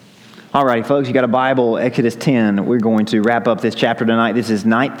All right, folks, you got a Bible, Exodus 10. We're going to wrap up this chapter tonight. This is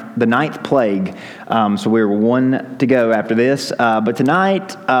the ninth plague, so we're one to go after this. But tonight,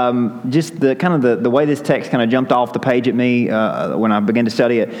 just the way this text kind of jumped off the page at me when I began to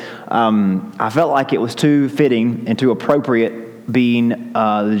study it, I felt like it was too fitting and too appropriate being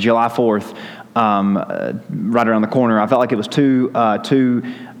the July 4th right around the corner. I felt like it was too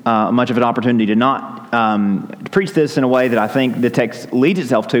much of an opportunity to not preach this in a way that I think the text leads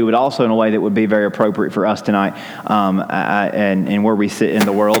itself to, but also in a way that would be very appropriate for us tonight, and where we sit in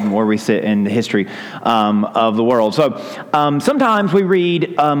the world and where we sit in the history of the world. So sometimes we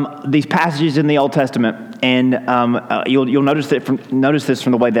read these passages in the Old Testament, and you'll notice this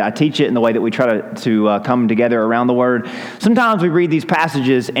from the way that I teach it and the way that we try to come together around the Word. Sometimes we read these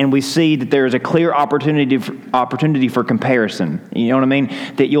passages and we see that there is a clear opportunity for comparison. You know what I mean?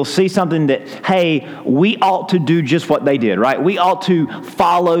 That you'll see something that, hey, we ought to do just what they did, right? We ought to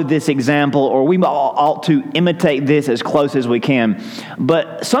follow this example, or we ought to imitate this as close as we can.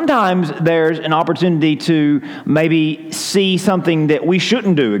 But sometimes there's an opportunity to maybe see something that we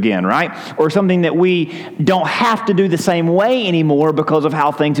shouldn't do again, right? Or something that we don't have to do the same way anymore because of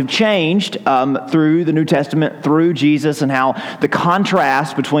how things have changed through the New Testament, through Jesus, and how the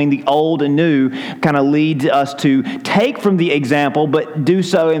contrast between the old and new kind of leads us to take from the example, but do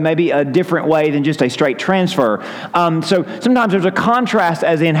so in maybe a different way than just a straight transfer. So sometimes there's a contrast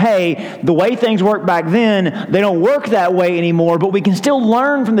as in, hey, the way things worked back then, they don't work that way anymore, but we can still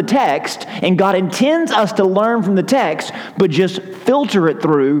learn from the text, and God intends us to learn from the text, but just filter it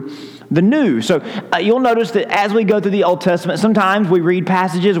through the new. So you'll notice that as we go through the Old Testament, sometimes we read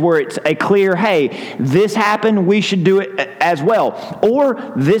passages where it's a clear, hey, this happened, we should do it as well.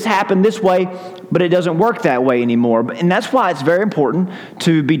 Or this happened this way, but it doesn't work that way anymore. And that's why it's very important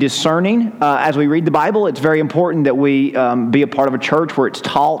to be discerning as we read the Bible. It's very important that we be a part of a church where it's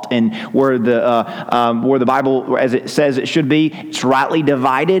taught and where the Bible, as it says it should be, it's rightly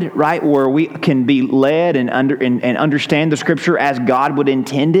divided, right? Where we can be led and understand the Scripture as God would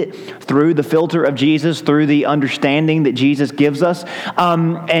intend it, through the filter of Jesus, through the understanding that Jesus gives us.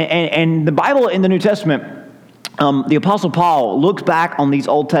 And the Bible in the New Testament, the Apostle Paul looks back on these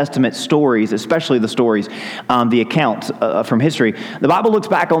Old Testament stories, especially the stories, the accounts from history. The Bible looks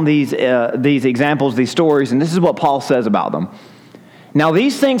back on these examples, these stories, and this is what Paul says about them. Now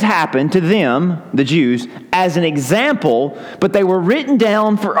these things happened to them, the Jews, as an example, but they were written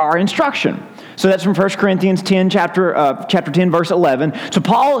down for our instruction. So that's from 1 Corinthians 10, chapter 10, verse 11. So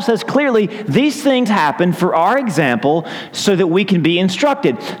Paul says clearly, these things happen for our example so that we can be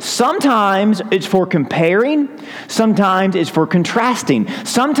instructed. Sometimes it's for comparing. Sometimes it's for contrasting.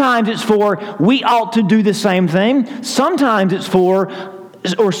 Sometimes it's for we ought to do the same thing. Sometimes it's for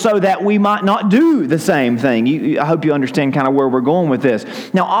or so that we might not do the same thing. I hope you understand kind of where we're going with this.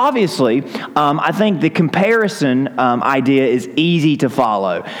 Now, obviously, I think the comparison idea is easy to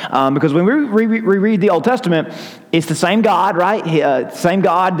follow because when we read the Old Testament, it's the same God, right? Same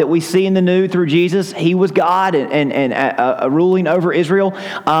God that we see in the New through Jesus. He was God and ruling over Israel.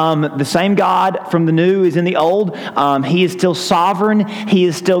 The same God from the New is in the Old. He is still sovereign. He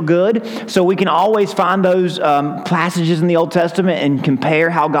is still good. So we can always find those passages in the Old Testament and compare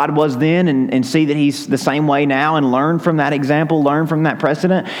how God was then and see that He's the same way now and learn from that example, learn from that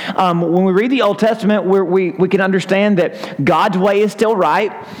precedent. When we read the Old Testament, we can understand that God's way is still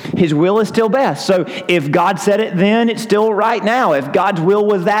right. His will is still best. So if God said it then, it's still right now. If God's will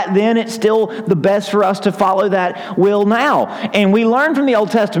was that then, it's still the best for us to follow that will now. And we learn from the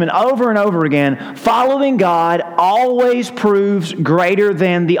Old Testament over and over again, following God always proves greater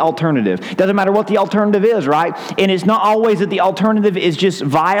than the alternative. Doesn't matter what the alternative is, right? And it's not always that the alternative is just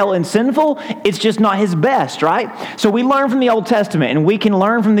vile and sinful. It's just not His best, right? So we learn from the Old Testament, and we can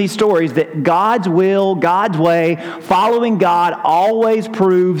learn from these stories that God's will, God's way, following God always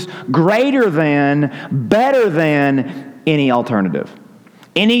proves greater than, better than any alternative.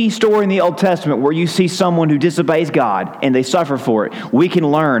 Any story in the Old Testament where you see someone who disobeys God and they suffer for it, we can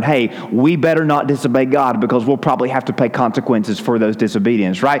learn, hey, we better not disobey God because we'll probably have to pay consequences for those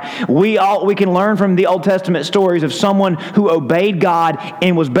disobedience, right? We can learn from the Old Testament stories of someone who obeyed God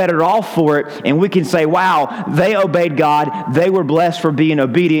and was better off for it, and we can say, wow, they obeyed God, they were blessed for being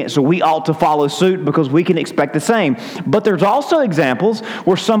obedient, so we ought to follow suit because we can expect the same. But there's also examples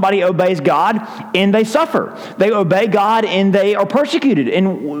where somebody obeys God and they suffer. They obey God and they are persecuted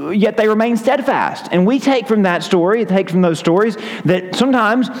and yet they remain steadfast. And we take from those stories that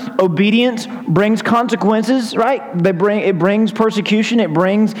sometimes obedience brings consequences, right? It brings persecution, it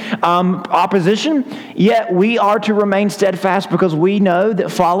brings opposition, yet we are to remain steadfast because we know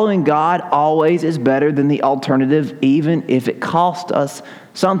that following God always is better than the alternative. Even if it costs us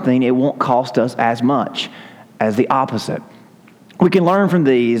something, it won't cost us as much as the opposite. We can learn from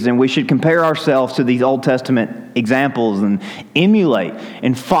these, and we should compare ourselves to these Old Testament examples and emulate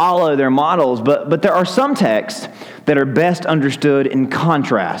and follow their models. But there are some texts that are best understood in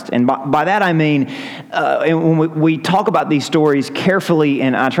contrast. And by that I mean, when we talk about these stories carefully,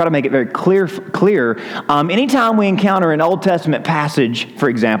 and I try to make it very clear, anytime we encounter an Old Testament passage, for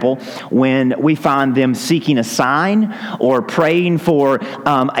example, when we find them seeking a sign or praying for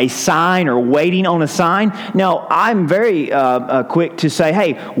a sign or waiting on a sign, now I'm very quick to say,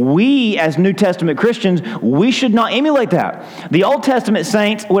 hey, we as New Testament Christians, we should not emulate that. The Old Testament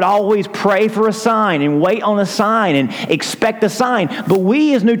saints would always pray for a sign and wait on a sign and expect a sign. But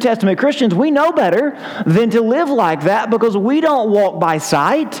we as New Testament Christians, we know better than to live like that because we don't walk by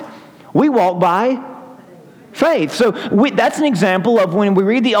sight. We walk by faith. So that's an example of when we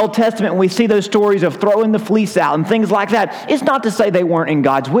read the Old Testament and we see those stories of throwing the fleece out and things like that. It's not to say they weren't in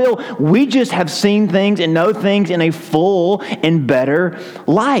God's will. We just have seen things and know things in a full and better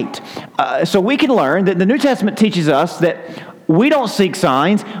light. So we can learn that the New Testament teaches us that we don't seek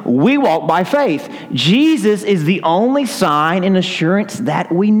signs, we walk by faith. Jesus is the only sign and assurance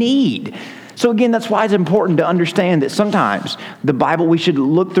that we need. So again, that's why it's important to understand that sometimes the Bible, we should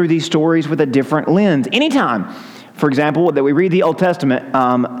look through these stories with a different lens. Anytime, for example, that we read the Old Testament,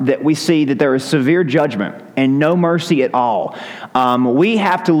 that we see that there is severe judgment and no mercy at all, we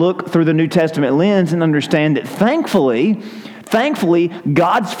have to look through the New Testament lens and understand that thankfully,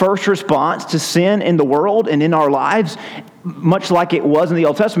 God's first response to sin in the world and in our lives, much like it was in the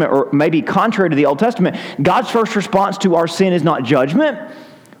Old Testament, or maybe contrary to the Old Testament, God's first response to our sin is not judgment,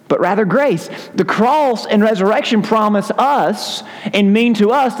 but rather grace. The cross and resurrection promise us and mean to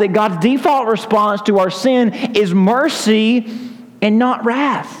us that God's default response to our sin is mercy and not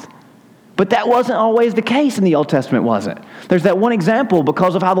wrath. But that wasn't always the case in the Old Testament, was it? There's that one example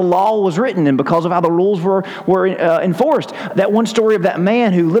because of how the law was written and because of how the rules were enforced. That one story of that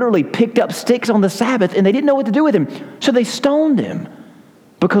man who literally picked up sticks on the Sabbath and they didn't know what to do with him. So they stoned him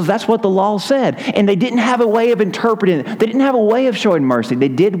because that's what the law said. And they didn't have a way of interpreting it. They didn't have a way of showing mercy. They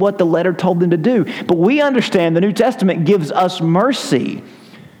did what the letter told them to do. But we understand the New Testament gives us mercy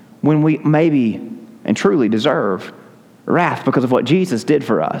when we maybe and truly deserve wrath because of what Jesus did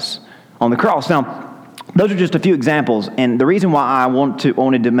for us on the cross. Now, those are just a few examples, and the reason why I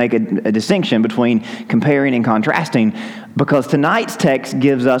wanted to make a distinction between comparing and contrasting, because tonight's text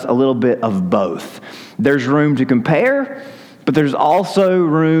gives us a little bit of both. There's room to compare, but there's also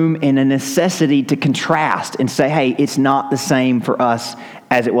room and a necessity to contrast and say, hey, it's not the same for us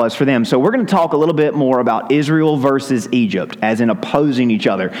as it was for them. So we're going to talk a little bit more about Israel versus Egypt, as in opposing each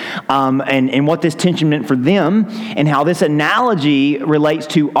other, and what this tension meant for them, and how this analogy relates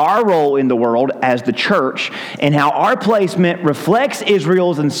to our role in the world as the church, and how our placement reflects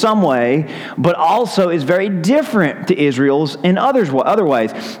Israel's in some way, but also is very different to Israel's in other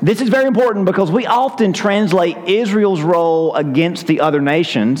ways. This is very important because we often translate Israel's role against the other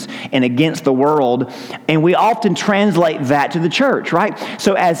nations and against the world, and we often translate that to the church, right?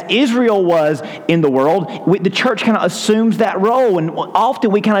 So as Israel was in the world, the church kind of assumes that role, and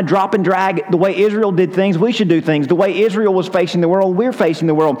often we kind of drop and drag the way Israel did things, we should do things. The way Israel was facing the world, we're facing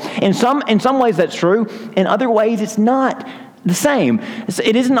the world. In some ways that's true. In other ways it's not the same.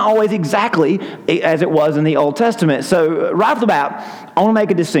 It isn't always exactly as it was in the Old Testament. So right off the bat, I want to make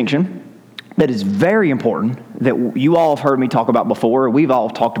a distinction that is very important, that you all have heard me talk about before. We've all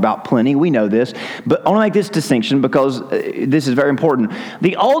talked about plenty. We know this. But I want to make this distinction because this is very important.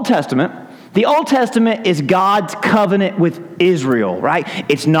 The Old Testament is God's covenant with Israel, right?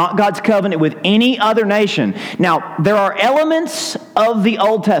 It's not God's covenant with any other nation. Now, there are elements of the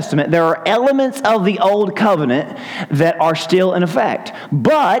Old Testament, there are elements of the Old Covenant that are still in effect.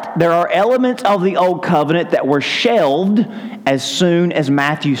 But there are elements of the Old Covenant that were shelved as soon as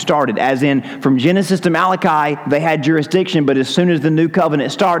Matthew started. As in, from Genesis to Malachi, they had jurisdiction, but as soon as the New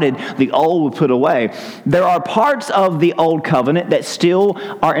Covenant started, the Old was put away. There are parts of the Old Covenant that still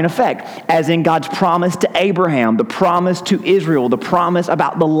are in effect, as in God's promise to Abraham, the promise to Israel, the promise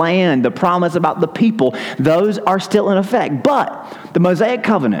about the land, the promise about the people. Those are still in effect. But the Mosaic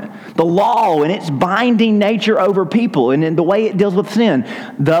Covenant, the law and its binding nature over people and in the way it deals with sin,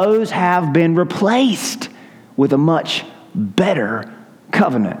 those have been replaced with a much better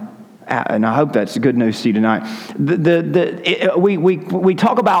covenant. and I hope that's good news to you tonight. We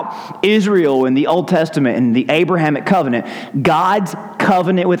talk about Israel in the Old Testament and the Abrahamic covenant. God's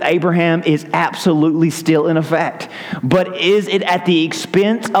covenant with Abraham is absolutely still in effect. But is it at the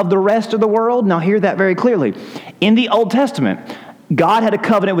expense of the rest of the world? Now hear that very clearly. In the Old Testament, God had a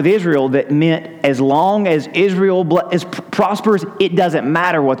covenant with Israel that meant as long as Israel prospers, it doesn't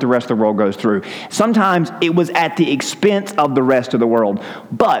matter what the rest of the world goes through. Sometimes it was at the expense of the rest of the world.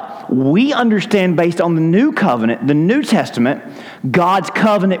 But we understand, based on the new covenant, the New Testament, God's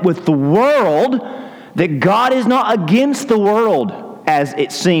covenant with the world, that God is not against the world, as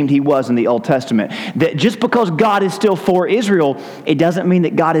it seemed he was in the Old Testament. That just because God is still for Israel, it doesn't mean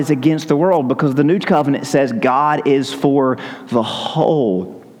that God is against the world, because the New Covenant says God is for the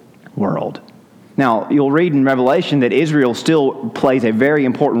whole world. Now, you'll read in Revelation that Israel still plays a very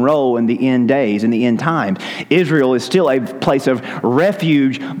important role in the end days, in the end times. Israel is still a place of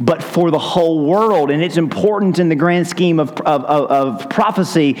refuge, but for the whole world. And it's important in the grand scheme of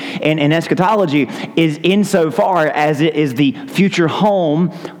prophecy and eschatology is insofar as it is the future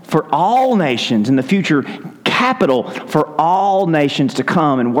home for all nations and the future capital for all nations to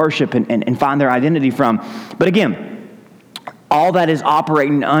come and worship and find their identity from. But again, all that is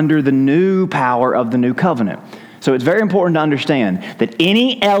operating under the new power of the new covenant. So it's very important to understand that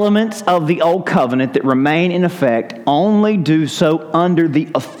any elements of the old covenant that remain in effect only do so under the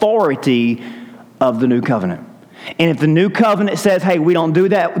authority of the new covenant. And if the new covenant says, hey, we don't do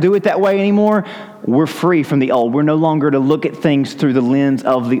it that way anymore, we're free from the old. We're no longer to look at things through the lens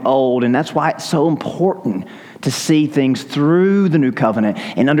of the old. And that's why it's so important to see things through the new covenant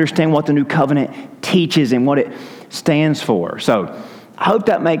and understand what the new covenant teaches and what it stands for. So I hope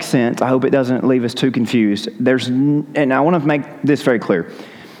that makes sense. I hope it doesn't leave us too confused. And I want to make this very clear.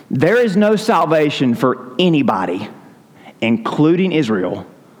 There is no salvation for anybody, including Israel,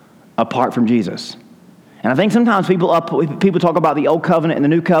 apart from Jesus. And I think sometimes people talk about the old covenant and the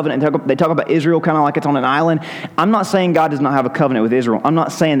new covenant, and they talk about Israel kind of like it's on an island. I'm not saying God does not have a covenant with Israel. I'm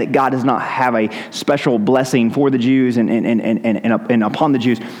not saying that God does not have a special blessing for the Jews and upon the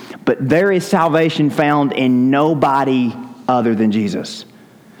Jews. But there is salvation found in nobody other than Jesus.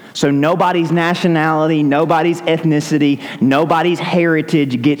 So nobody's nationality, nobody's ethnicity, nobody's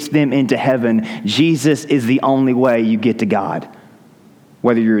heritage gets them into heaven. Jesus is the only way you get to God.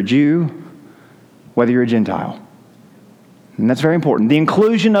 Whether you're a Jew, whether you're a Gentile. And that's very important. The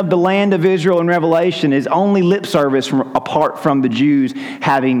inclusion of the land of Israel in Revelation is only lip service apart from the Jews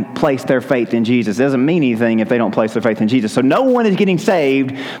having placed their faith in Jesus. It doesn't mean anything if they don't place their faith in Jesus. So no one is getting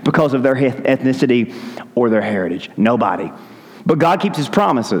saved because of their ethnicity or their heritage. Nobody. But God keeps his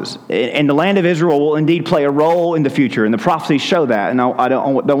promises. And the land of Israel will indeed play a role in the future. And the prophecies show that. And I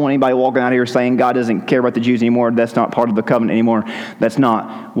don't want anybody walking out here saying God doesn't care about the Jews anymore. That's not part of the covenant anymore. That's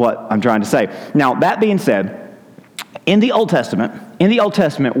not what I'm trying to say. Now, that being said, in the Old Testament,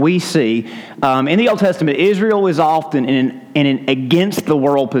 we see, in the Old Testament, Israel is often in an against the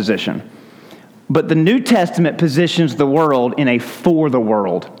world position. But the New Testament positions the world in a for the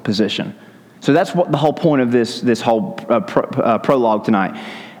world position. So that's what the whole point of this whole prologue tonight.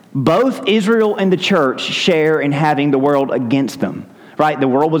 Both Israel and the church share in having the world against them. Right? The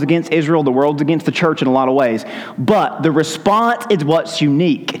world was against Israel. The world's against the church in a lot of ways. But the response is what's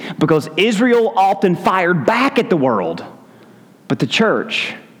unique, because Israel often fired back at the world. But the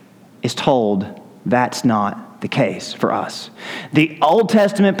church is told that's not the case for us. The Old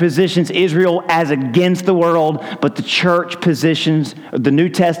Testament positions Israel as against the world, but the New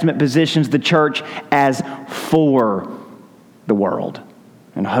Testament positions the church as for the world.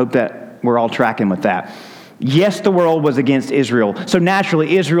 And I hope that we're all tracking with that. Yes, the world was against Israel. So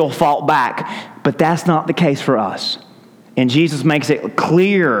naturally, Israel fought back. But that's not the case for us. And Jesus makes it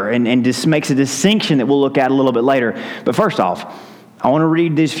clear and just makes a distinction that we'll look at a little bit later. But first off, I want to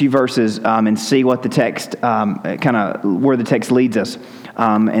read these few verses and see what the text, where the text leads us.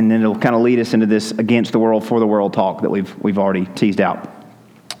 And then it'll kind of lead us into this against the world, for the world talk that we've already teased out.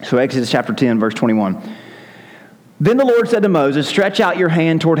 So Exodus chapter 10, verse 21. Then the Lord said to Moses, stretch out your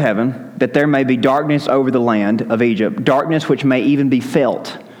hand toward heaven, that there may be darkness over the land of Egypt, darkness which may even be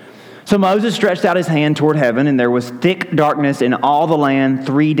felt. So Moses stretched out his hand toward heaven, and there was thick darkness in all the land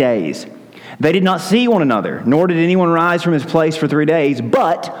 3 days. They did not see one another, nor did anyone rise from his place for 3 days,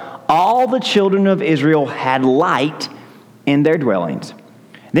 but all the children of Israel had light in their dwellings.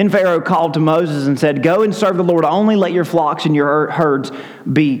 Then Pharaoh called to Moses and said, go and serve the Lord, only let your flocks and your herds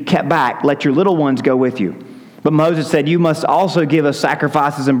be kept back, let your little ones go with you. But Moses said, you must also give us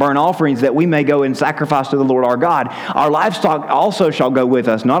sacrifices and burnt offerings that we may go and sacrifice to the Lord our God. Our livestock also shall go with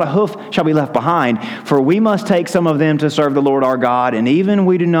us, not a hoof shall be left behind, for we must take some of them to serve the Lord our God, and even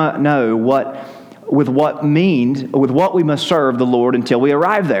we do not know with what we must serve the Lord until we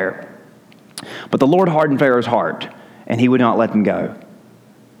arrive there. But the Lord hardened Pharaoh's heart, and he would not let them go.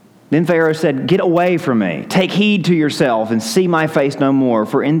 Then Pharaoh said, get away from me. Take heed to yourself and see my face no more.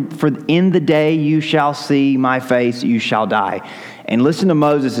 For in the day you shall see my face, you shall die. And listen to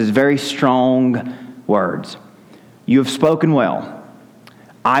Moses' very strong words. You have spoken well.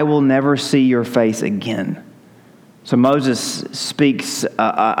 I will never see your face again. So Moses speaks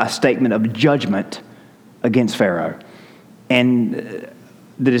a statement of judgment against Pharaoh. And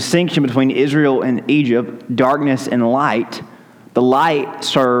the distinction between Israel and Egypt, darkness and light, the light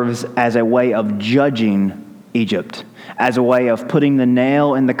serves as a way of judging Egypt, as a way of putting the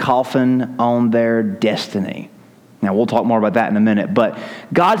nail in the coffin on their destiny. Now, we'll talk more about that in a minute, but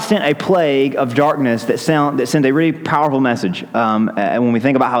God sent a plague of darkness that sent a really powerful message. And when we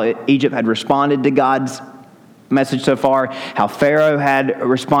think about how Egypt had responded to God's message so far, how Pharaoh had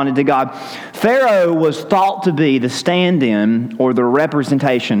responded to God. Pharaoh was thought to be the stand-in or the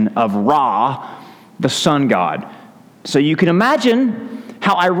representation of Ra, the sun god. So you can imagine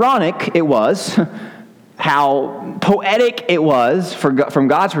how ironic it was, how poetic it was from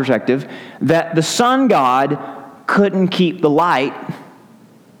God's perspective, that the sun god couldn't keep the light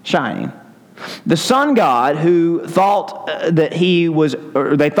shining. The sun god, who thought that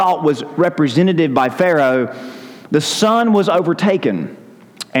they thought was representative by Pharaoh, the sun was overtaken,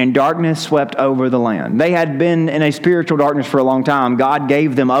 and darkness swept over the land. They had been in a spiritual darkness for a long time. God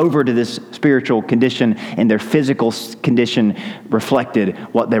gave them over to this spiritual condition, and their physical condition reflected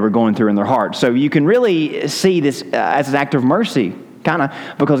what they were going through in their hearts. So you can really see this as an act of mercy, kind of,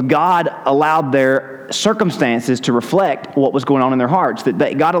 because God allowed their circumstances to reflect what was going on in their hearts.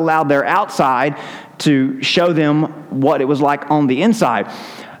 That God allowed their outside to show them what it was like on the inside.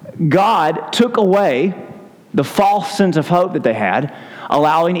 God took away the false sense of hope that they had,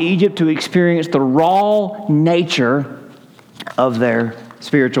 allowing Egypt to experience the raw nature of their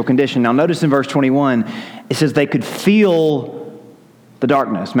spiritual condition. Now notice in verse 21, it says they could feel the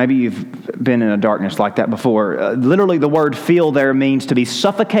darkness. Maybe you've been in a darkness like that before. Literally the word feel there means to be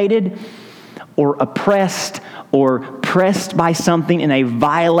suffocated or oppressed or pressed by something in a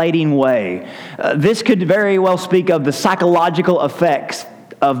violating way. This could very well speak of the psychological effects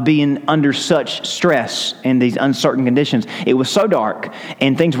of being under such stress in these uncertain conditions. It was so dark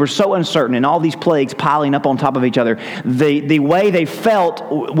and things were so uncertain and all these plagues piling up on top of each other. The way they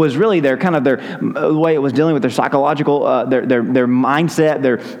felt was really the way it was dealing with their psychological, their mindset,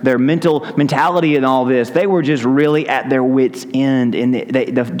 their mentality and all this. They were just really at their wits' end, and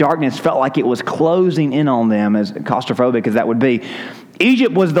the darkness felt like it was closing in on them, as claustrophobic as that would be.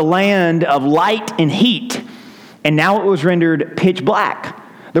 Egypt was the land of light and heat, and now it was rendered pitch black.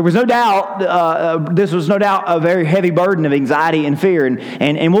 There was no doubt, this was no doubt a very heavy burden of anxiety and fear.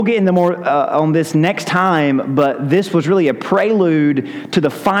 And we'll get into more on this next time, but this was really a prelude to the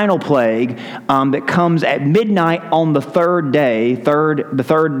final plague that comes at midnight on the third day, the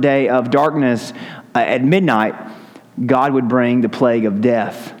third day of darkness. At midnight, God would bring the plague of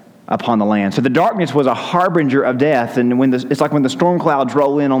death upon the land. So the darkness was a harbinger of death, and it's like when the storm clouds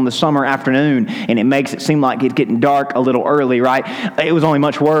roll in on the summer afternoon, and it makes it seem like it's getting dark a little early, right? It was only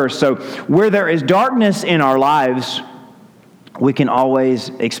much worse. So where there is darkness in our lives, we can always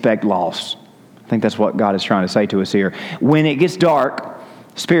expect loss. I think that's what God is trying to say to us here. When it gets dark,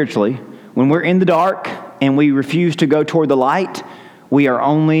 spiritually, when we're in the dark and we refuse to go toward the light, we are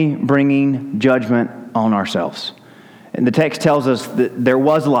only bringing judgment on ourselves. And the text tells us that there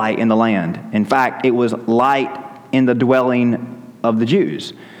was light in the land. In fact, it was light in the dwelling of the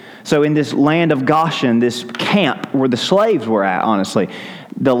Jews. So in this land of Goshen, this camp where the slaves were at, honestly,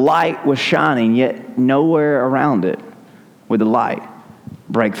 the light was shining, yet nowhere around it would the light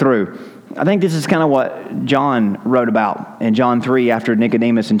break through. I think this is kind of what John wrote about in John 3 after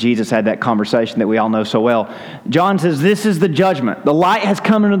Nicodemus and Jesus had that conversation that we all know so well. John says, this is the judgment. The light has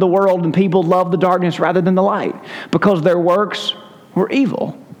come into the world and people love the darkness rather than the light because their works were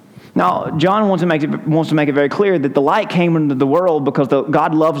evil. Now, John wants to make it very clear that the light came into the world because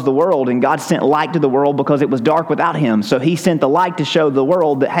God loves the world, and God sent light to the world because it was dark without him. So he sent the light to show the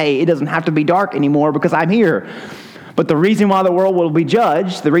world that, hey, it doesn't have to be dark anymore because I'm here. But the reason why the world will be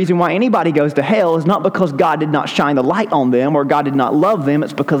judged, the reason why anybody goes to hell is not because God did not shine the light on them or God did not love them.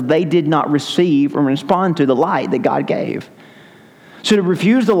 It's because they did not receive or respond to the light that God gave. So to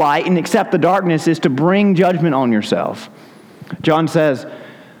refuse the light and accept the darkness is to bring judgment on yourself. John says,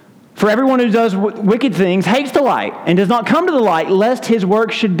 For everyone who does wicked things hates the light and does not come to the light, lest his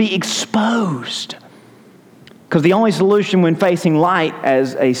work should be exposed. Because the only solution when facing light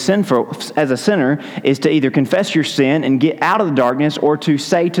as a sinner is to either confess your sin and get out of the darkness, or to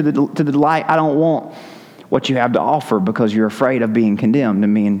say to the light, I don't want what you have to offer, because you're afraid of being condemned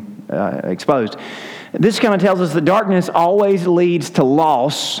and being exposed. This kind of tells us that darkness always leads to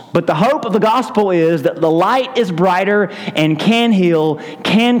loss, but the hope of the gospel is that the light is brighter and can heal,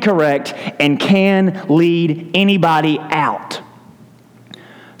 can correct, and can lead anybody out.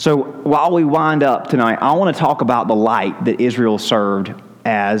 So while we wind up tonight, I want to talk about the light that Israel served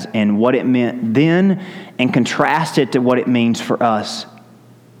as and what it meant then, and contrast it to what it means for us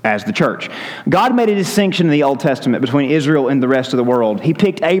as the church. God made a distinction in the Old Testament between Israel and the rest of the world. He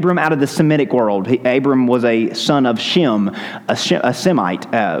picked Abram out of the Semitic world. Abram was a son of Shem, a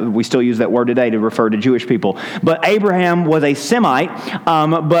Semite. We still use that word today to refer to Jewish people. But Abraham was a Semite.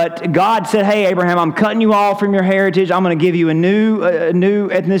 But God said, hey, Abraham, I'm cutting you off from your heritage. I'm going to give you a new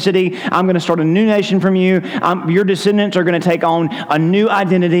ethnicity. I'm going to start a new nation from you. Your descendants are going to take on a new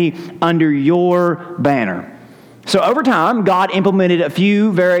identity under your banner. So over time, God implemented a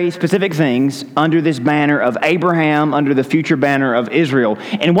few very specific things under this banner of Abraham, under the future banner of Israel.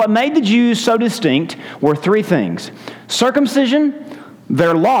 And what made the Jews so distinct were three things: circumcision,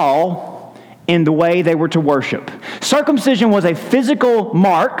 their law, and the way they were to worship. Circumcision was a physical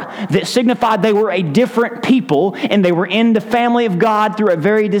mark that signified they were a different people, and they were in the family of God through a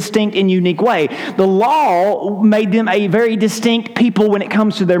very distinct and unique way. The law made them a very distinct people when it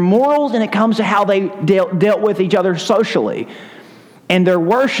comes to their morals and it comes to how they dealt with each other socially. And their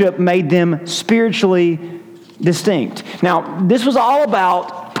worship made them spiritually distinct. Now, this was all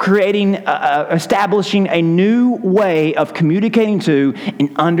about establishing a new way of communicating to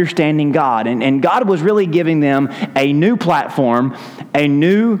and understanding God. And God was really giving them a new platform, a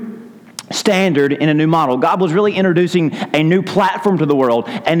new standard, and a new model. God was really introducing a new platform to the world,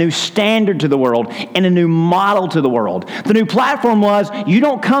 a new standard to the world, and a new model to the world. The new platform was, you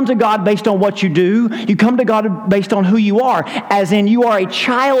don't come to God based on what you do. You come to God based on who you are, as in you are a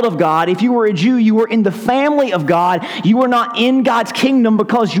child of God. If you were a Jew, you were in the family of God. You were not in God's kingdom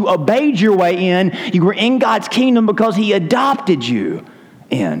because you obeyed your way in. You were in God's kingdom because He adopted you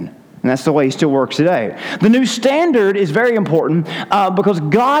in. And that's the way He still works today. The new standard is very important because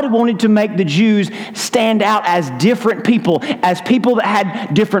God wanted to make the Jews stand out as different people that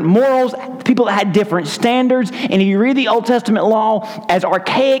had different morals, people that had different standards. And if you read the Old Testament law, as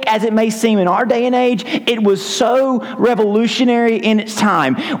archaic as it may seem in our day and age, it was so revolutionary in its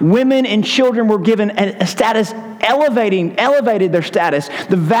time. Women and children were given a status, elevated their status.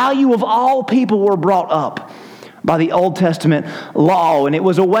 The value of all people were brought up by the Old Testament law. And it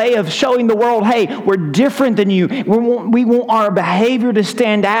was a way of showing the world, hey, we're different than you. We want our behavior to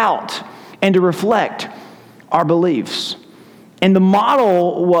stand out and to reflect our beliefs. And the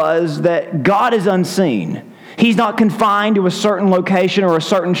model was that God is unseen. He's not confined to a certain location or a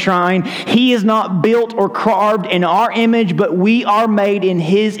certain shrine. He is not built or carved in our image, but we are made in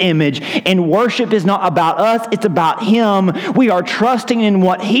His image. And worship is not about us, it's about Him. We are trusting in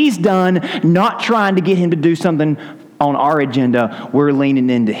what He's done, not trying to get Him to do something on our agenda. We're leaning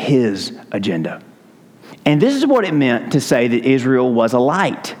into His agenda. And this is what it meant to say that Israel was a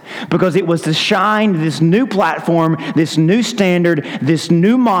light, because it was to shine this new platform, this new standard, this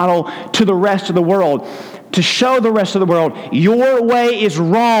new model to the rest of the world. To show the rest of the world, your way is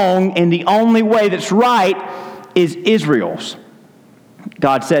wrong and the only way that's right is Israel's.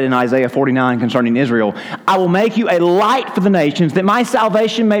 God said in Isaiah 49 concerning Israel, I will make you a light for the nations, that my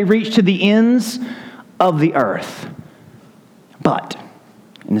salvation may reach to the ends of the earth. But,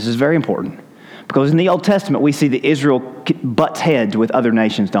 and this is very important, because in the Old Testament we see that Israel butts heads with other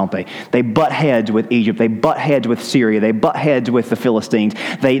nations, don't they? They butt heads with Egypt. They butt heads with Syria. They butt heads with the Philistines.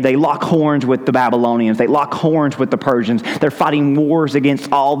 They lock horns with the Babylonians. They lock horns with the Persians. They're fighting wars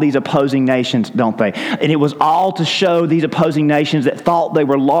against all these opposing nations, don't they? And it was all to show these opposing nations that thought they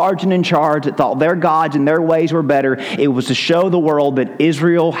were large and in charge, that thought their gods and their ways were better. It was to show the world that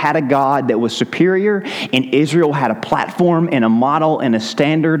Israel had a God that was superior, and Israel had a platform and a model and a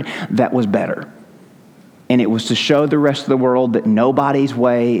standard that was better. And it was to show the rest of the world that nobody's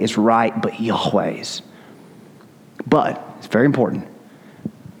way is right but Yahweh's. But, it's very important,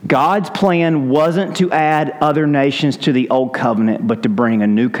 God's plan wasn't to add other nations to the old covenant, but to bring a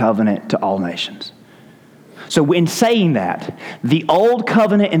new covenant to all nations. So in saying that, the old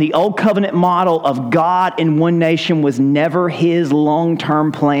covenant and the old covenant model of God in one nation was never His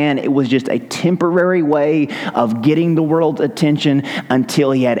long-term plan. It was just a temporary way of getting the world's attention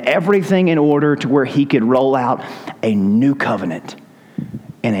until He had everything in order to where He could roll out a new covenant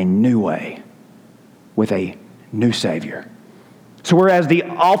in a new way with a new Savior. So whereas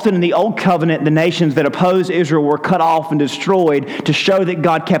often in the Old Covenant, the nations that opposed Israel were cut off and destroyed to show that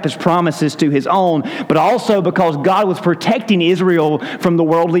God kept His promises to His own, but also because God was protecting Israel from the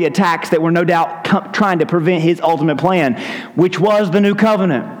worldly attacks that were no doubt trying to prevent His ultimate plan, which was the New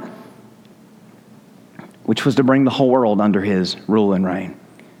Covenant, which was to bring the whole world under His rule and reign.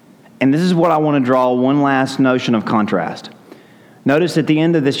 And this is what I want to draw one last notion of contrast. Notice at the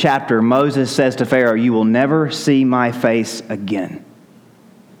end of this chapter, Moses says to Pharaoh, "You will never see my face again."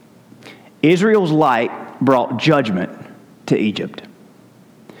 Israel's light brought judgment to Egypt.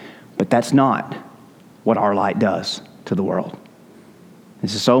 But that's not what our light does to the world.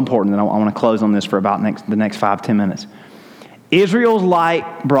 This is so important that I want to close on this for about the next 5-10 minutes. Israel's light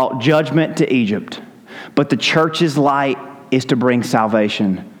brought judgment to Egypt, but the church's light is to bring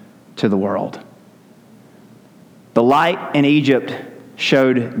salvation to the world. The light in Egypt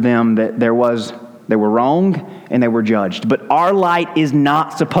showed them that they were wrong and they were judged. But our light is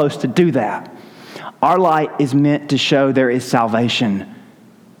not supposed to do that. Our light is meant to show there is salvation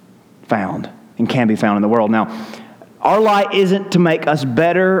found and can be found in the world. Now, our light isn't to make us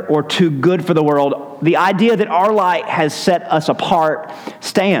better or too good for the world. The idea that our light has set us apart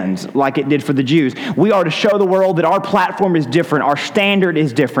stands like it did for the Jews. We are to show the world that our platform is different, our standard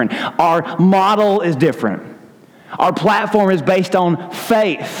is different, our model is different. Our platform is based on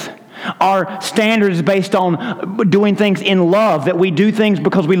faith. Our standard is based on doing things in love, that we do things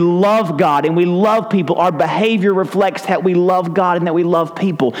because we love God and we love people. Our behavior reflects that we love God and that we love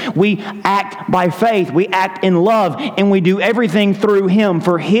people. We act by faith. We act in love, and we do everything through Him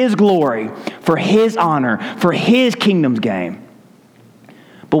for His glory, for His honor, for His kingdom's gain.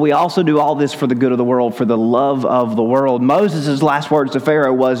 But we also do all this for the good of the world, for the love of the world. Moses' last words to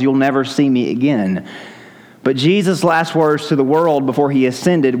Pharaoh was, "You'll never see me again." But Jesus' last words to the world before He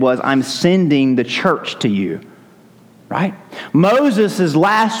ascended was, "I'm sending the church to you." Right? Moses'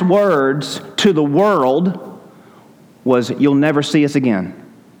 last words to the world was, "You'll never see us again.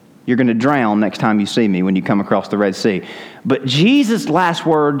 You're going to drown next time you see me when you come across the Red Sea." But Jesus' last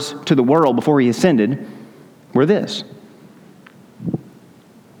words to the world before He ascended were this.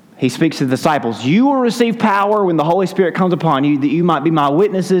 He speaks to the disciples, "You will receive power when the Holy Spirit comes upon you, that you might be my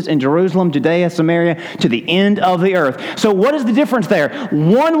witnesses in Jerusalem, Judea, Samaria, to the end of the earth." So what is the difference there?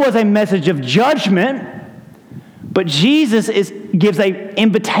 One was a message of judgment, but Jesus gives an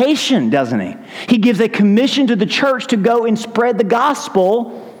invitation, doesn't He? He gives a commission to the church to go and spread the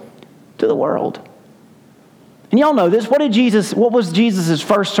gospel to the world. And y'all know this. What was Jesus'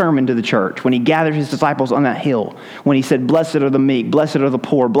 first sermon to the church when He gathered His disciples on that hill? When He said, "Blessed are the meek, blessed are the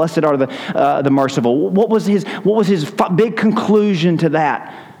poor, blessed are the merciful." What was his big conclusion to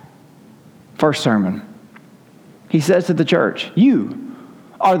that first sermon? He says to the church, "You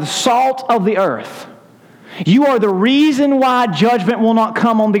are the salt of the earth. You are the reason why judgment will not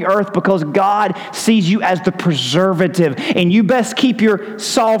come on the earth, because God sees you as the preservative. And you best keep your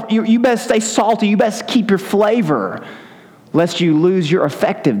salt, you best stay salty, you best keep your flavor, lest you lose your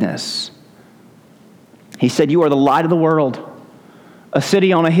effectiveness." He said, "You are the light of the world. A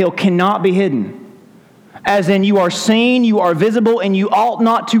city on a hill cannot be hidden. As in, you are seen, you are visible, and you ought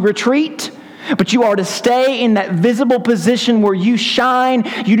not to retreat. But you are to stay in that visible position where you shine.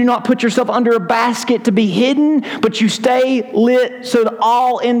 You do not put yourself under a basket to be hidden, but you stay lit so that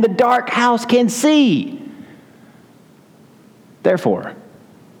all in the dark house can see. Therefore,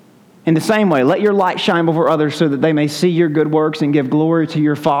 in the same way, let your light shine before others so that they may see your good works and give glory to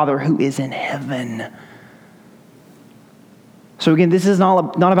your Father who is in heaven." So again, this is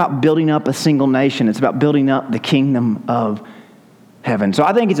not about building up a single nation. It's about building up the kingdom of heaven. So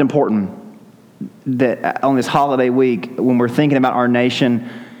I think it's important that on this holiday week, when we're thinking about our nation,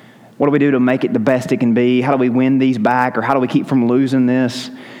 what do we do to make it the best it can be? How do we win these back, or how do we keep from losing this?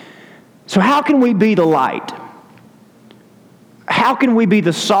 So how can we be the light? How can we be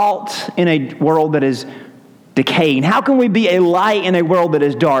the salt in a world that is decaying? How can we be a light in a world that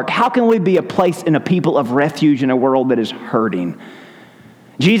is dark? How can we be a place and a people of refuge in a world that is hurting?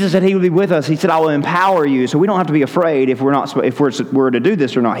 Jesus said He would be with us. He said, "I will empower you." So we don't have to be afraid if we're to do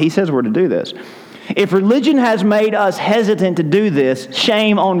this or not. He says we're to do this. If religion has made us hesitant to do this,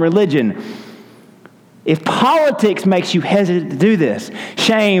 shame on religion. If politics makes you hesitant to do this,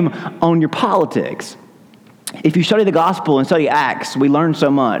 shame on your politics. If you study the gospel and study Acts, we learn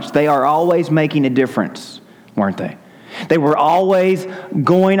so much. They are always making a difference, weren't they? They were always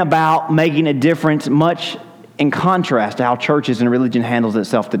going about making a difference, much in contrast to how churches and religion handles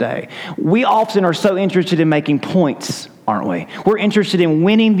itself today. We often are so interested in making points, aren't we? We're interested in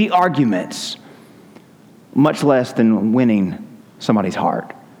winning the arguments, much less than winning somebody's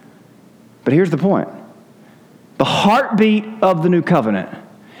heart. But here's the point. The heartbeat of the new covenant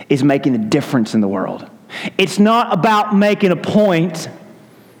is making a difference in the world. It's not about making a point.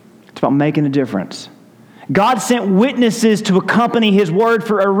 It's about making a difference. God sent witnesses to accompany His word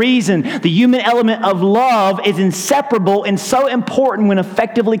for a reason. The human element of love is inseparable and so important when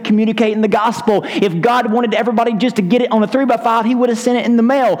effectively communicating the gospel. If God wanted everybody just to get it on a 3x5, He would have sent it in the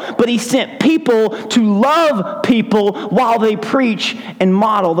mail. But He sent people to love people while they preach and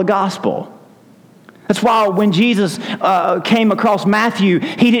model the gospel. That's why when Jesus came across Matthew,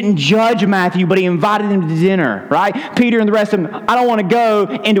 He didn't judge Matthew, but He invited him to dinner, right? Peter and the rest of them, I don't want to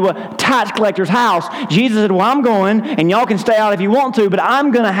go into a tax collector's house. Jesus said, well, I'm going, and y'all can stay out if you want to, but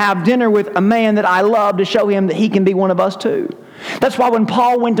I'm going to have dinner with a man that I love to show him that he can be one of us too. That's why when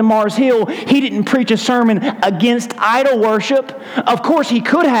Paul went to Mars Hill, he didn't preach a sermon against idol worship. Of course, he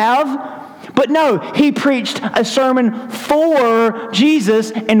could have. But no, he preached a sermon for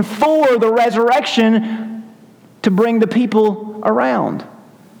Jesus and for the resurrection to bring the people around.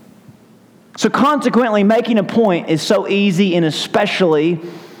 So consequently, making a point is so easy, and especially,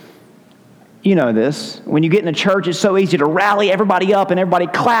 you know this, when you get in a church, it's so easy to rally everybody up and everybody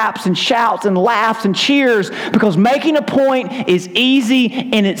claps and shouts and laughs and cheers because making a point is easy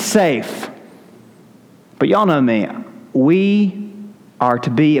and it's safe. But y'all know me, we are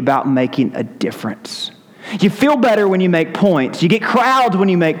to be about making a difference. You feel better when you make points. You get crowds when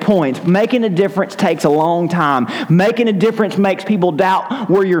you make points. Making a difference takes a long time. Making a difference makes people doubt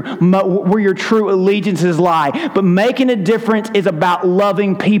where your true allegiances lie. But making a difference is about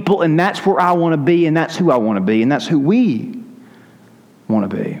loving people, and that's where I want to be, and that's who I want to be, and that's who we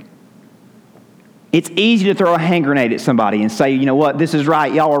want to be. It's easy to throw a hand grenade at somebody and say, you know what, this is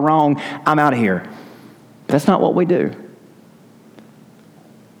right, y'all are wrong, I'm out of here. But that's not what we do.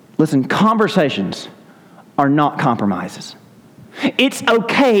 Listen, conversations are not compromises. It's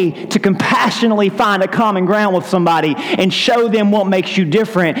okay to compassionately find a common ground with somebody and show them what makes you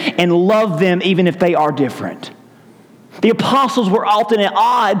different and love them even if they are different. The apostles were often at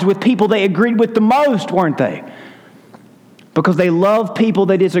odds with people they agreed with the most, weren't they? Because they loved people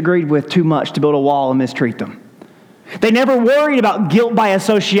they disagreed with too much to build a wall and mistreat them. They never worried about guilt by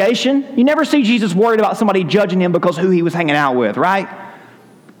association. You never see Jesus worried about somebody judging him because who he was hanging out with, right?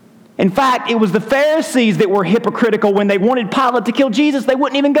 In fact, it was the Pharisees that were hypocritical when they wanted Pilate to kill Jesus. They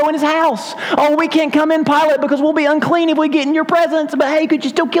wouldn't even go in his house. Oh, we can't come in, Pilate, because we'll be unclean if we get in your presence. But hey, could you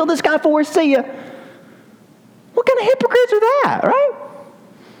still kill this guy for us? See ya. What kind of hypocrites are that, right?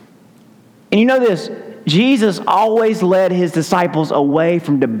 And you know this, Jesus always led his disciples away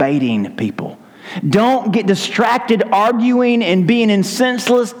from debating people. Don't get distracted arguing and being in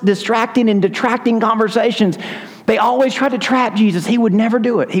senseless, distracting and detracting conversations. They always tried to trap Jesus. He would never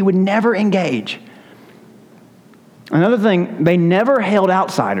do it. He would never engage. Another thing, they never held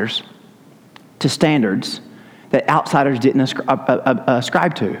outsiders to standards that outsiders didn't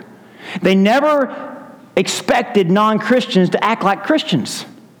ascribe to. They never expected non-Christians to act like Christians.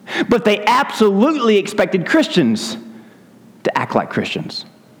 But they absolutely expected Christians to act like Christians.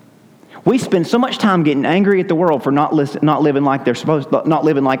 We spend so much time getting angry at the world for not living like they're supposed, not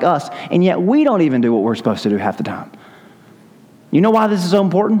living like us, and yet we don't even do what we're supposed to do half the time. You know why this is so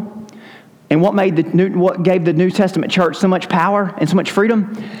important? And what gave the New Testament church so much power and so much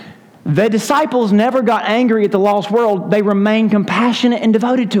freedom? The disciples never got angry at the lost world. They remained compassionate and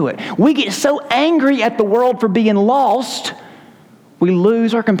devoted to it. We get so angry at the world for being lost, we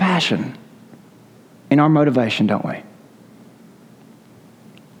lose our compassion and our motivation, don't we?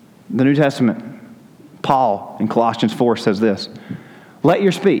 The New Testament, Paul in Colossians 4 says this, let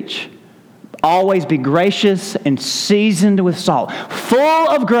your speech always be gracious and seasoned with salt, full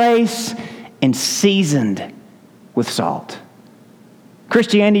of grace and seasoned with salt.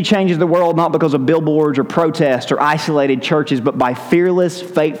 Christianity changes the world not because of billboards or protests or isolated churches, but by fearless,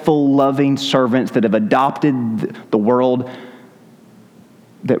 faithful, loving servants that have adopted the world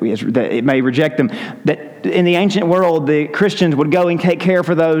that it may reject them. That in the ancient world, the Christians would go and take care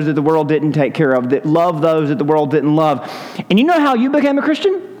for those that the world didn't take care of, that loved those that the world didn't love. And you know how you became a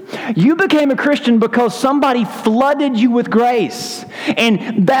Christian? You became a Christian because somebody flooded you with grace.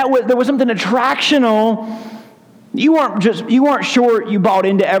 And there was something attractional. You weren't sure you bought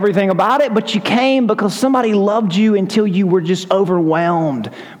into everything about it, but you came because somebody loved you until you were just overwhelmed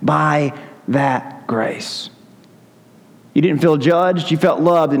by that grace. You didn't feel judged, you felt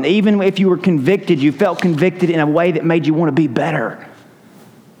loved. And even if you were convicted, you felt convicted in a way that made you want to be better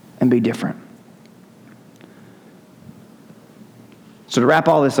and be different. So to wrap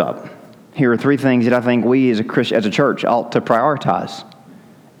all this up, here are three things that I think we as a church ought to prioritize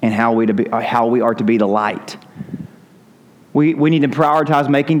and how we are to be the light. We need to prioritize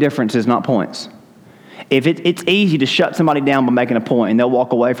making differences, not points. If it's easy to shut somebody down by making a point, and they'll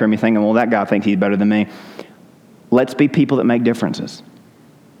walk away from you thinking, well, that guy thinks he's better than me. Let's be people that make differences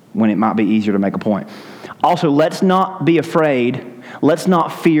when it might be easier to make a point. Also, let's not be afraid. Let's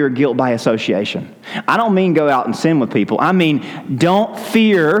not fear guilt by association. I don't mean go out and sin with people. I mean, don't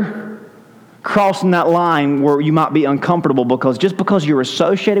fear crossing that line where you might be uncomfortable just because you're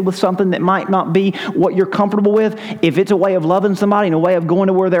associated with something that might not be what you're comfortable with. If it's a way of loving somebody and a way of going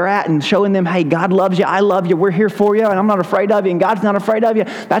to where they're at and showing them, hey, God loves you, I love you, we're here for you, and I'm not afraid of you, and God's not afraid of you,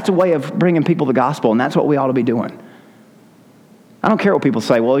 that's a way of bringing people the gospel, and that's what we ought to be doing. I don't care what people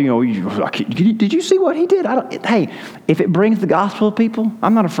say. Well, did you see what he did? Hey, if it brings the gospel to people,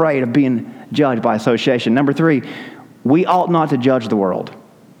 I'm not afraid of being judged by association. Number 3, we ought not to judge the world.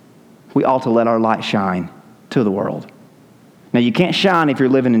 We ought to let our light shine to the world. Now, you can't shine if you're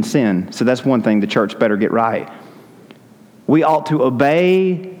living in sin, so that's one thing the church better get right. We ought to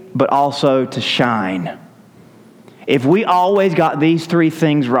obey, but also to shine. If we always got these 3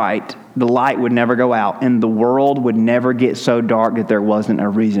 things right, the light would never go out, and the world would never get so dark that there wasn't a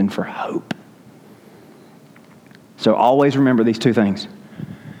reason for hope. So always remember these 2 things.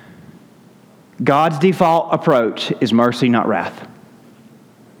 God's default approach is mercy, not wrath.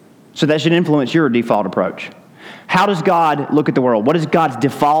 So that should influence your default approach. How does God look at the world? What is God's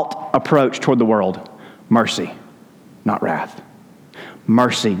default approach toward the world? Mercy, not wrath.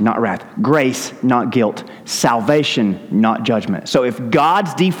 Mercy, not wrath. Grace, not guilt. Salvation, not judgment. So if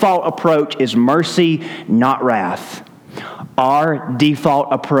God's default approach is mercy, not wrath, our default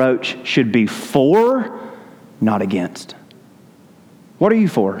approach should be for, not against. What are you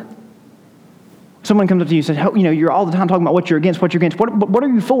for? Someone comes up to you and says, oh, you're all the time talking about what you're against, what you're against. What are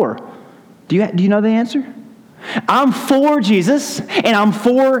you for? Do you know the answer? I'm for Jesus, and I'm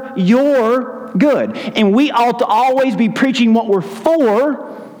for your good. And we ought to always be preaching what we're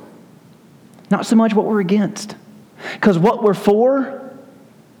for, not so much what we're against. Because what we're for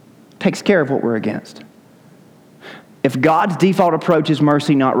takes care of what we're against. If God's default approach is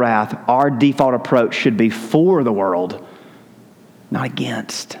mercy, not wrath, our default approach should be for the world, not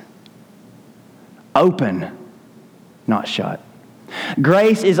against. Open, not shut.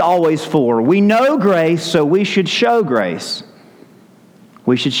 Grace is always for. We know grace, so we should show grace.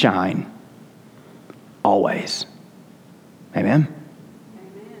 We should shine. Always. Amen?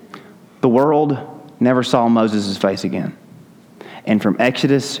 Amen. The world never saw Moses' face again. And from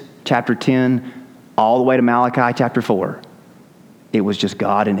Exodus chapter 10 all the way to Malachi chapter 4, it was just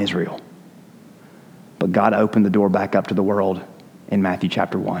God and Israel. But God opened the door back up to the world in Matthew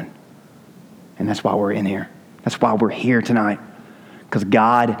chapter 1. And that's why we're in here. That's why we're here tonight. Because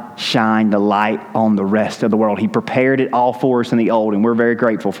God shined the light on the rest of the world. He prepared it all for us in the old, and we're very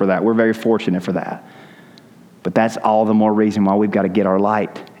grateful for that. We're very fortunate for that. But that's all the more reason why we've got to get our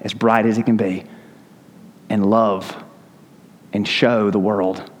light as bright as it can be and love and show the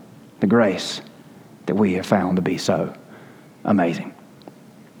world the grace that we have found to be so amazing.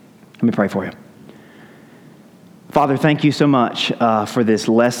 Let me pray for you. Father, thank you so much for this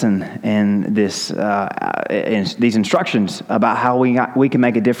lesson and these instructions about how we can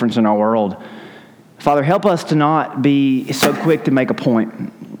make a difference in our world. Father, help us to not be so quick to make a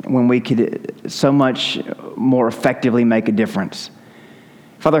point when we could so much more effectively make a difference.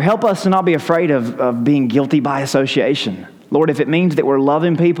 Father, help us to not be afraid of being guilty by association. Lord, if it means that we're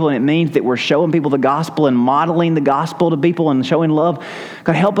loving people and it means that we're showing people the gospel and modeling the gospel to people and showing love,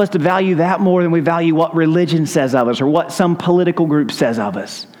 God, help us to value that more than we value what religion says of us or what some political group says of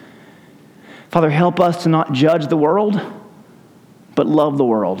us. Father, help us to not judge the world, but love the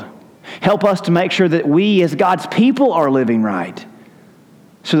world. Help us to make sure that we as God's people are living right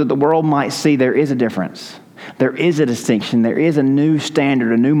so that the world might see there is a difference. There is a distinction. There is a new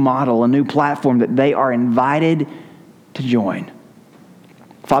standard, a new model, a new platform that they are invited to join.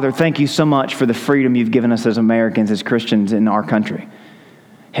 Father, thank you so much for the freedom you've given us as Americans, as Christians in our country.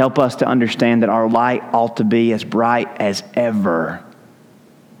 Help us to understand that our light ought to be as bright as ever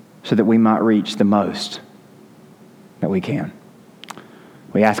so that we might reach the most that we can.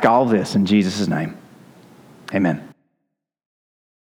 We ask all of this in Jesus' name. Amen.